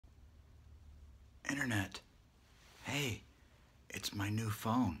Internet. Hey, it's my new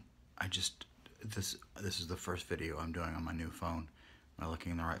phone. This is the first video I'm doing on my new phone. Am I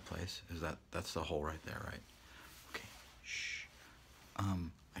looking in the right place? That's the hole right there, right? Okay, shh.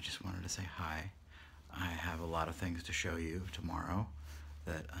 I just wanted to say hi. I have a lot of things to show you tomorrow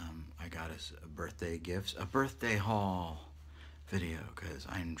that I got as birthday gifts. A birthday haul video, because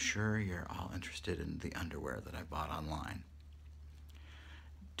I'm sure you're all interested in the underwear that I bought online.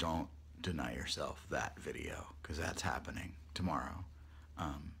 Don't deny yourself that video, because that's happening tomorrow.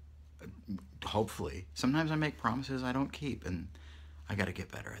 Hopefully. Sometimes I make promises I don't keep, and I got to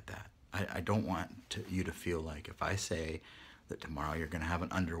get better at that. I don't want you to feel like if I say that tomorrow you're going to have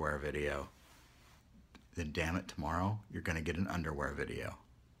an underwear video, then damn it, tomorrow you're going to get an underwear video.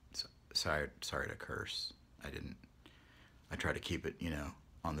 So, sorry to curse. I try to keep it,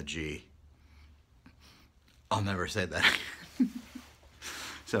 on the G. I'll never say that.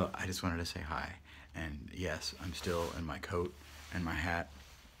 So I just wanted to say hi. And yes, I'm still in my coat and my hat.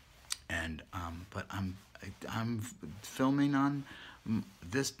 And but I'm filming on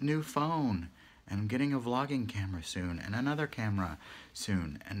this new phone, and I'm getting a vlogging camera soon, and another camera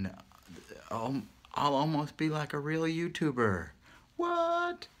soon, and I'll almost be like a real YouTuber.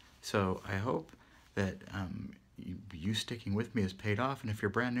 What? So I hope that you sticking with me has paid off, and if you're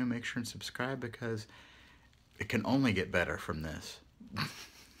brand new, make sure and subscribe, because it can only get better from this.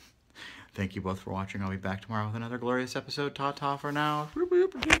 Thank you both for watching. I'll be back tomorrow with another glorious episode. Ta-ta for now.